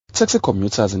Taxi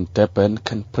commuters in Durban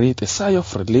can breathe a sigh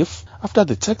of relief after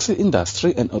the taxi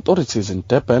industry and authorities in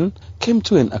Durban came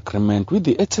to an agreement with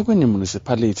the eThekwini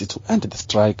municipality to end the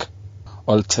strike.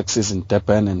 All taxis in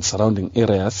Durban and surrounding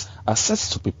areas are set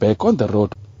to be back on the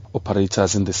road.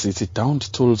 Operators in the city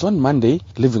downed tolls on Monday,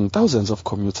 leaving thousands of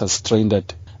commuters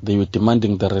stranded. They were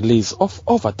demanding the release of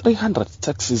over 300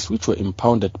 taxis which were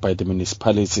impounded by the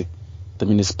municipality. The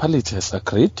municipality has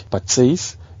agreed, but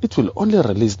says it will only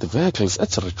release the vehicles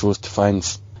at reduced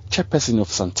fines. Chairperson of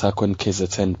Santako and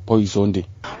KZN, Boyzondi.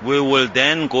 We will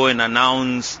then go and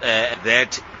announce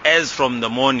that as from the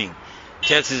morning,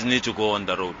 taxis need to go on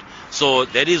the road. So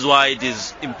that is why it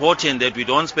is important that we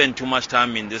don't spend too much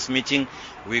time in this meeting.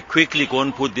 We quickly go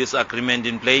and put this agreement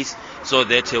in place so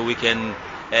that we can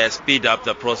speed up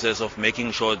the process of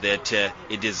making sure that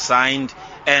it is signed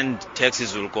and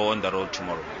taxis will go on the road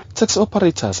tomorrow. Taxi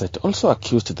operators had also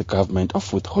accused the government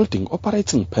of withholding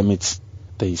operating permits.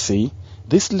 They say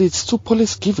this leads to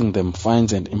police giving them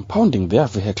fines and impounding their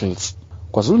vehicles.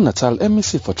 KwaZulu-Natal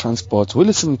MEC for Transport,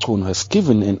 Willis Mchunu, has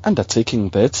given an undertaking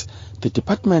that the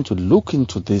department will look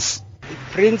into this. The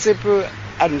principal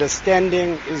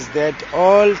understanding is that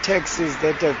all taxis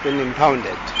that have been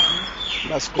impounded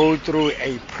must go through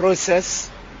a process,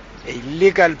 a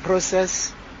legal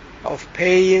process of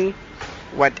paying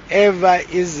whatever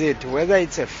is it, whether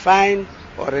it's a fine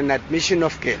or an admission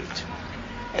of guilt.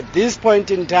 At this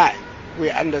point in time, we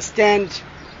understand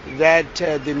that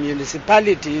the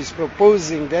municipality is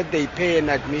proposing that they pay an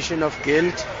admission of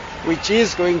guilt, which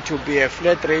is going to be a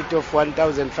flat rate of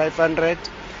 1,500,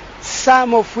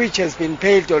 some of which has been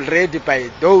paid already by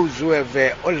those who have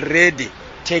already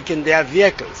taken their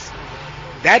vehicles.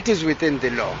 That is within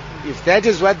the law. If that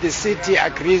is what the city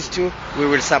agrees to, we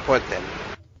will support them.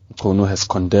 Mchunu has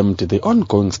condemned the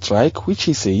ongoing strike, which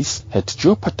he says had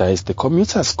jeopardized the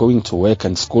commuters going to work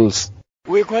and schools.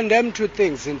 We condemn two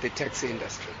things in the taxi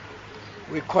industry.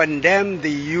 We condemn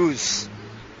the use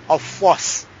of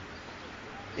force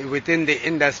within the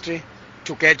industry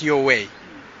to get your way.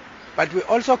 But we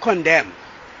also condemn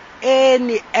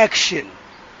any action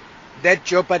that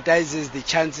jeopardizes the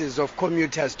chances of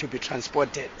commuters to be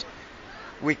transported.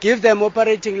 We give them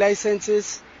operating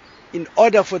licenses in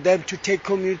order for them to take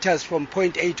commuters from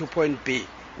point A to point B.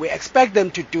 We expect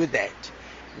them to do that.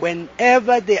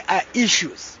 Whenever there are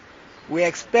issues, we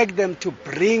expect them to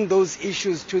bring those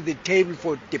issues to the table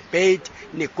for debate,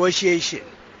 negotiation.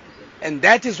 And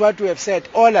that is what we have said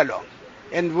all along.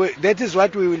 And that is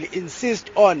what we will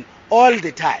insist on all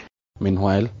the time.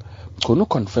 Meanwhile, Mchunu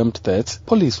confirmed that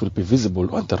police will be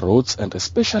visible on the roads, and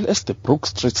especially as the Brook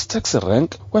Street taxi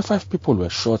rank, where 5 people were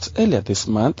shot earlier this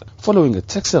month following a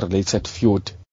taxi-related feud.